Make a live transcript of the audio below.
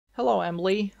Hello,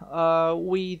 Emily.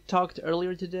 We talked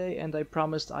earlier today, and I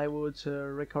promised I would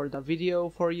record a video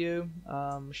for you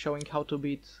showing how to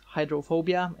beat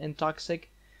Hydrophobia in Toxikk.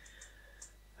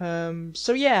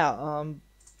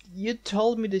 You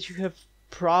told me that you have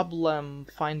problem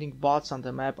finding bots on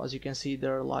the map. As you can see,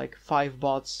 there are like 5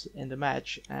 bots in the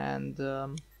match, and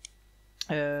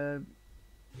if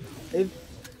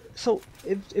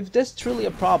that's truly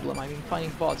a problem, I mean finding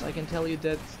bots, I can tell you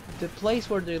that the place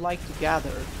where they like to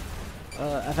gather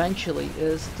eventually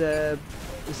is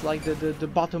like the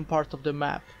bottom part of the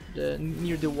map,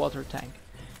 near the water tank,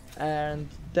 and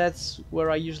that's where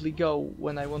I usually go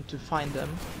when I want to find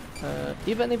them.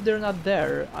 Even if they're not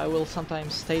there, I will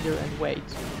sometimes stay there and wait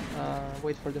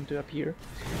for them to appear.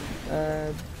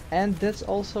 And that's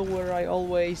also where I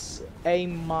always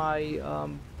aim my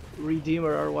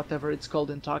Redeemer, or whatever it's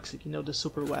called in Toxikk, you know, the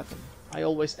super weapon. I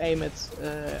always aim it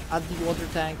at the water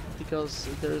tank, because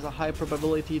there is a high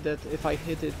probability that if I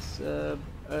hit it,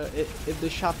 if the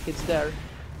shot hits there,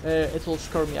 it will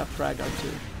score me a frag or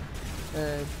two.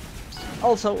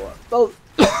 Well,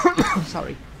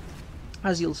 sorry,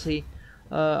 as you'll see,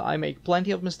 I make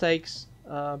plenty of mistakes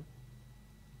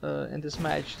in this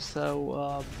match,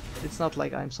 so it's not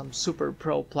like I'm some super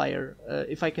pro player.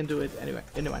 If I can do it, anyway,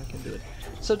 anyone can do it.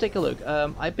 So take a look.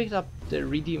 I picked up the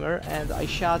Redeemer and I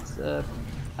shot at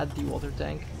the water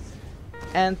tank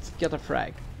and got a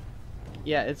frag.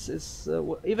 Yeah, it's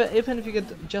even if you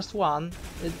get just one,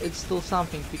 it's still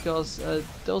something, because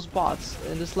those bots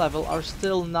in this level are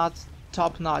still not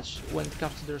top-notch when it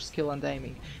comes to their skill and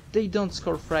aiming. They don't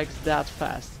score frags that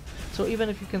fast. So even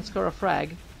if you can score a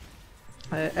frag,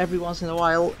 every once in a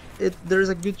while, there is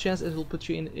a good chance it will put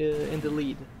you in the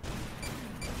lead.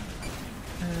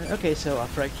 Okay, so a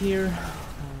frag here.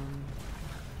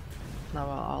 Now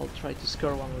I'll try to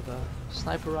score one with a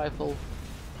sniper rifle.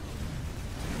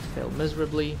 Fail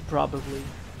miserably, probably.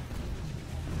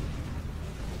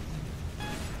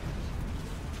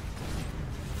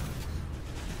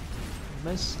 A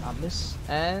miss,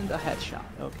 and a headshot.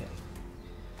 Okay.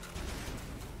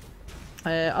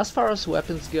 As far as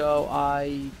weapons go,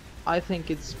 I think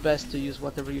it's best to use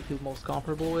whatever you feel most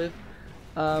comfortable with.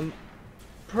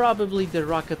 Probably the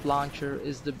rocket launcher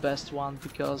is the best one,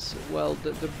 because, well,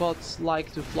 the bots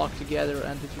like to flock together,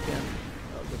 and if you can...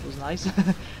 Oh, that was nice.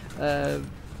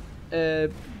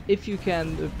 If you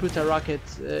can put a rocket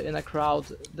in a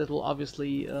crowd, that will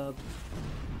obviously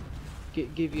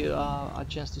give you a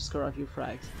chance to score a few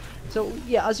frags. So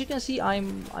yeah, as you can see,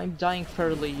 I'm dying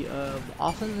fairly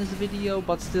often in this video,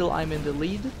 but still I'm in the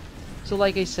lead. So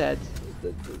like I said,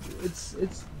 it's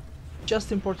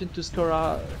just important to score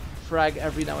a frag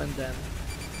every now and then.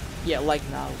 Yeah, like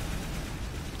now.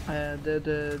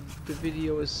 The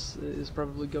video is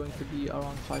probably going to be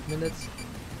around 5 minutes.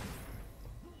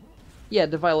 Yeah,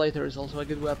 the Violator is also a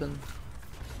good weapon.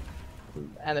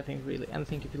 Anything really,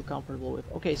 anything you feel comfortable with.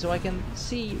 Okay, so I can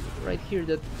see right here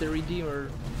that the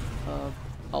Redeemer,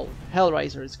 oh,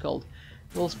 Hellraiser it's called,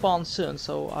 will spawn soon,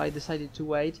 so I decided to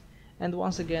wait. And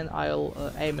once again I'll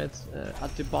aim it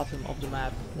at the bottom of the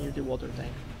map near the water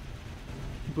tank.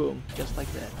 Boom, just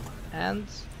like that. And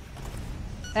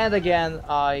again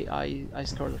I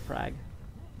scored a frag.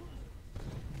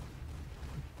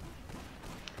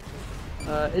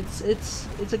 It's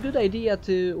a good idea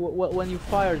to, when you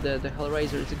fire the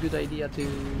Hellraiser, it's a good idea to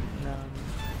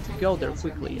go there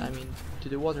quickly, I mean to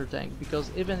the water tank,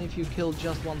 because even if you kill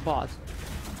just one bot,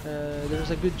 there's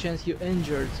a good chance you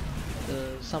injured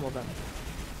some of them.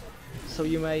 So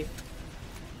you may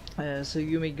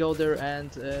go there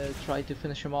and try to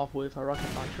finish him off with a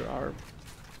rocket launcher or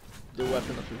the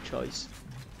weapon of your choice.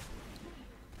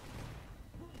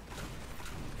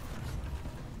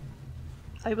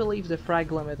 I believe the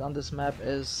frag limit on this map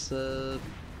is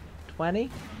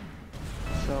 20,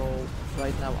 so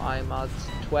right now I'm at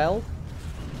 12,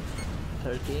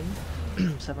 13,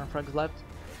 7 frags left.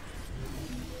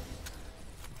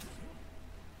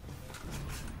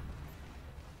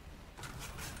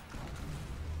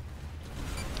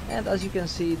 And as you can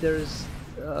see, there's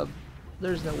no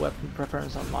weapon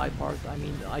preference on my part. I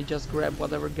mean, I just grab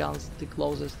whatever gun's the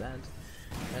closest and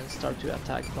start to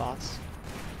attack bots.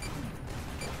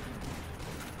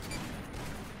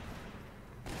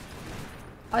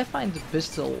 I find the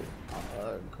pistol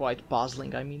quite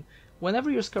puzzling. I mean, whenever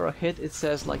you score a hit, it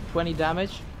says like 20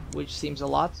 damage, which seems a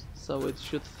lot, so it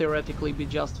should theoretically be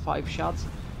just 5 shots.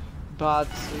 But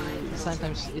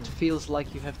sometimes it feels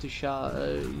like you have to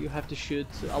shoot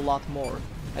a lot more.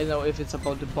 I don't know if it's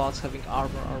about the bots having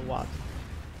armor or what.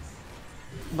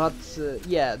 But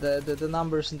yeah, the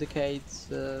numbers indicate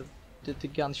that the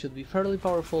gun should be fairly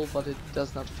powerful, but it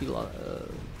does not feel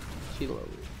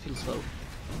feels so.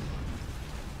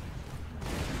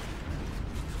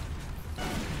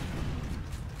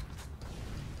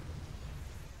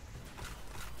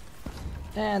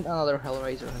 And another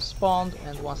Hellraiser has spawned,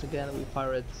 and once again we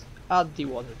fire it at the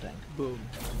water tank. Boom.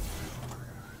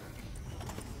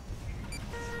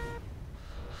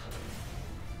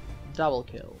 Double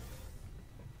kill.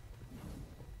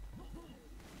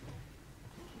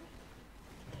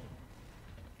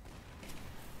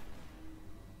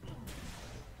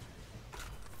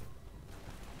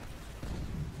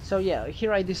 So yeah,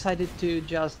 here I decided to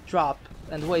just drop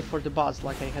and wait for the boss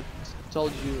like I had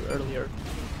told you earlier.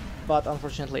 But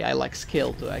unfortunately I lack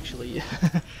skill to actually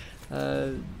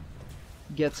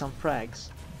get some frags.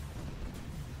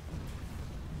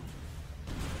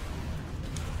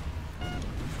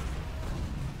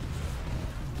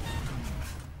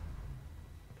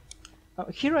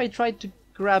 Here I tried to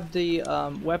grab the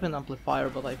weapon amplifier,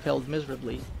 but I failed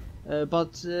miserably.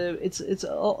 But it's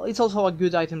also a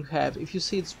good item to have. If you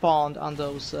see it spawned on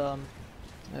those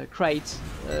crates,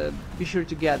 be sure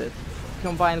to get it.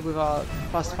 Combined with a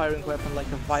fast-firing weapon like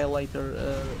a Violator,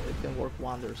 it can work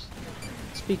wonders.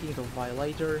 Speaking of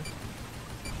Violator,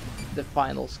 the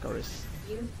final score is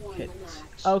hit.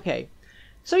 Okay,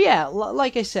 so yeah,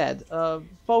 like I said,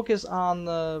 focus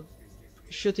on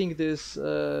shooting this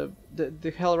the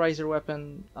Hellraiser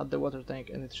weapon at the water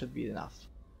tank, and it should be enough.